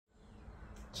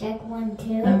Check 1,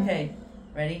 2. Okay,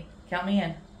 ready? Count me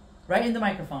in. Right in the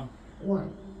microphone.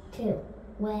 1, 2.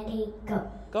 Ready,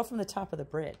 go. Go from the top of the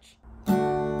bridge.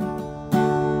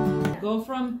 Go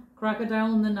from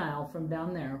Crocodile in the Nile, from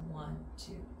down there. 1,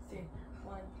 2, 3.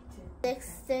 1, 2. 6,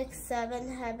 6,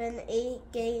 7, heaven,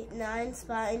 8, gate, 9,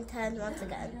 spine, 10, once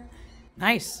again.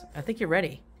 Nice. I think you're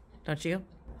ready, don't you?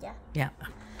 Yeah. Yeah.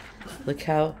 Look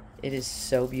how it is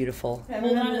so beautiful.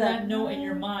 Hold on to that note in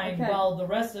your mind while the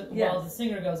rest of while the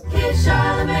singer goes. Kid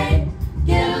Charlemagne,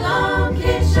 get along,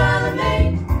 Kid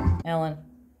Charlemagne. Ellen,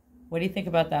 what do you think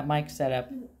about that mic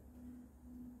setup?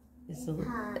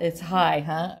 It's high,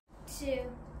 huh? 2,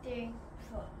 3,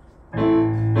 4.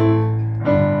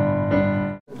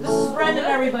 This is Brendan,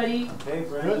 everybody. Hey,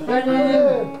 Brendan.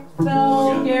 Brendan,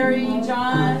 Phil, Gary,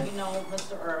 John. You know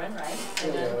Mr. Irwin, right?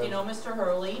 And then you know Mr.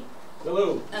 Hurley.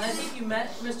 Hello. And I think you met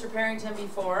Mr. Parrington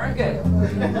before. Good.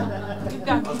 You've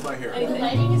got How's my hair? The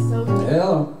lighting is so good.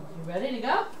 Hello. You ready to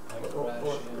go?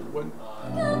 What?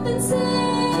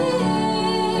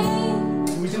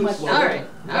 Too much. All right.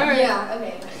 All right. Yeah,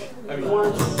 okay. I mean,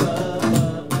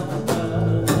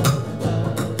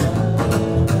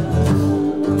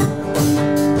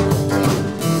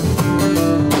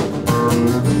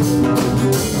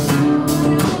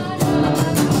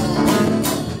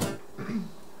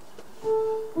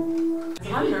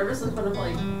 I'm nervous in front of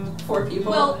like 4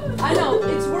 people. Well, I know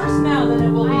it's worse now than it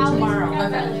will be tomorrow.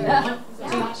 Okay.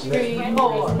 1, 2, 3,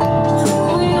 4.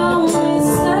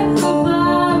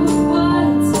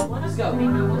 Let's go.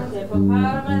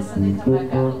 Hippopotamus, and they come back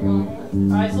out. All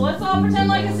right, so let's all pretend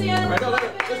like it's the end of the movie.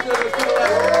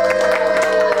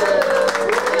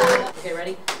 Okay,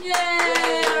 ready? Yay!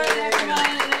 All right,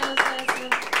 everybody.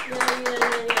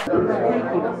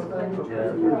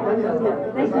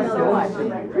 Thank you so much.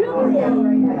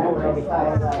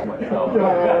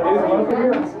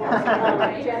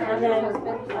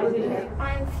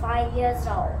 I'm 5 years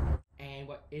old. And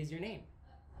what is your name?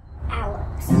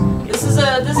 Alex. This is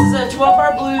a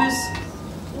 12-bar blues.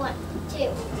 1, 2.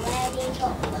 Ready, go.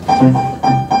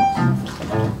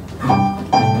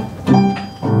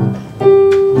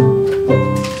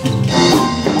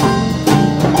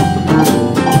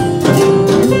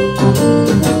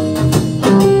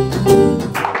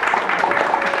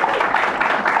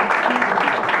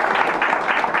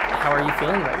 How are you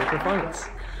feeling about your performance?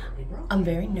 I'm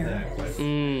very nervous.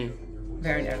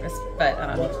 Very nervous, but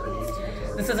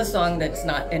this is a song that's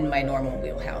not in my normal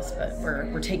wheelhouse, but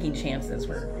we're taking chances.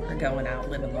 We're going out,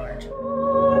 living large.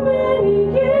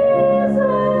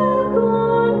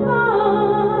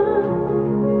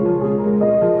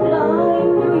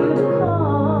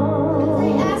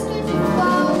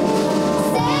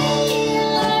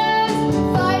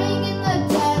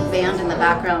 Band in the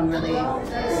background really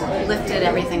lifted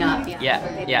everything up. Yeah,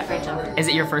 yeah. Great job. Is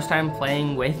it your first time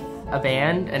playing with a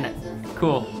band? And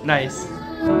cool, nice.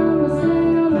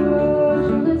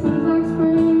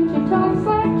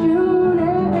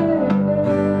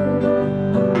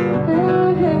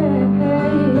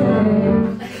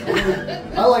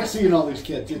 I like seeing all these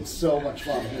kids. It's so much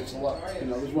fun. It's a lot. You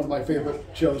know, it's one of my favorite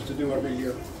shows to do every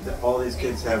year. All these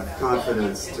kids have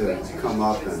confidence to come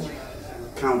up and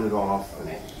count it off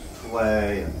and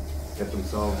play and get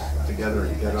themselves together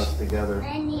and get us together.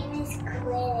 My name is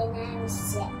Quinn and I'm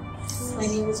 6. My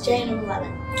name is Jane, I'm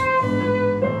 11.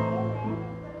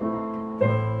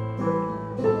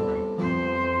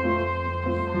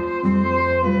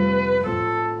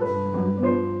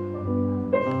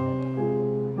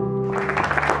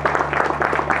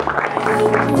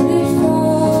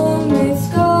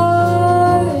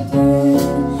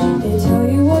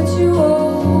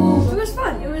 It was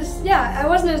fun. It was, yeah, I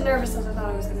wasn't as nervous as I thought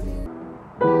I was going to be.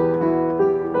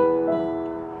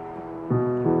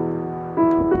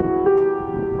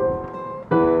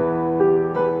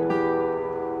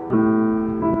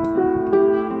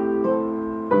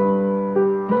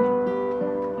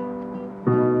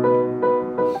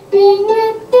 Bring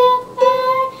with the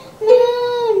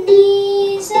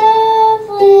harmonies of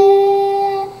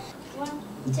love. 1,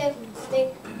 2, 3,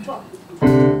 4.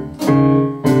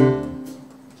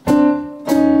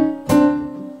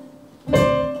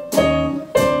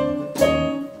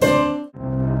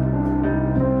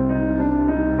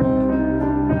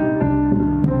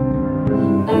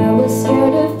 I was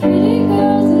scared of pretty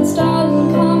girls and starting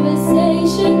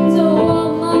conversations. Oh,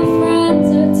 all my friends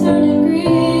are turning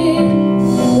green.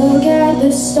 Look at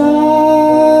the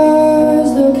stars,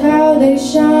 look how they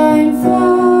shine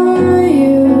for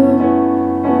you.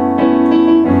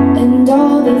 And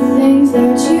all the things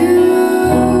that you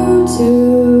do.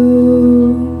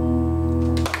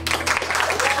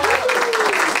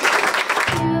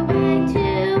 You want to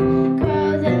grow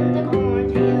the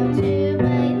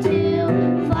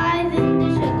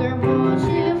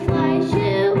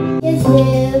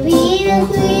We'll be the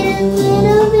sweetest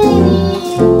little baby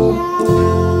in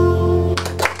town.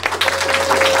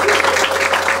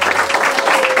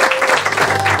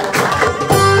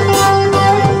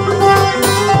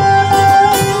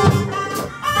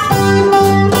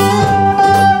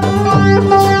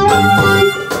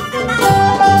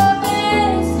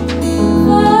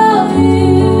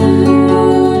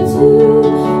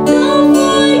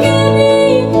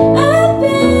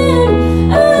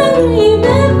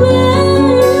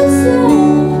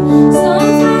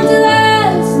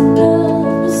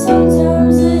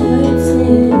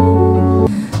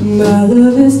 My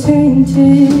love is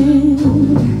tainted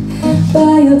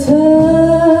by your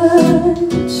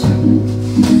touch.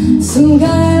 Some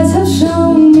guys have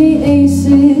shown me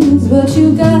aces, but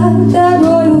you got that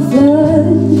royal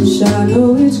flush. I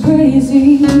know it's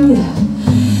crazy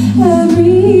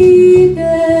every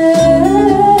day.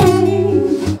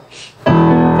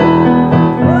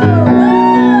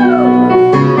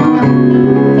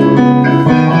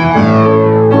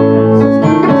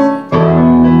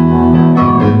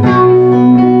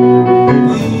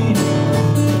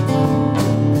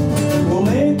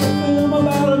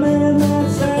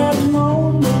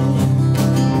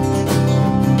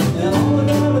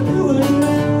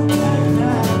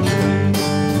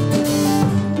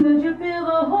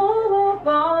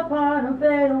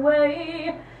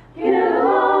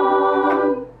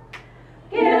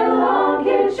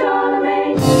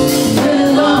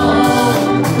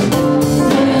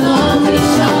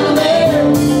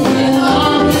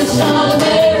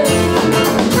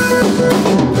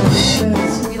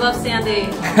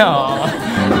 Aww.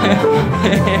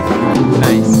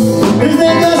 Nice.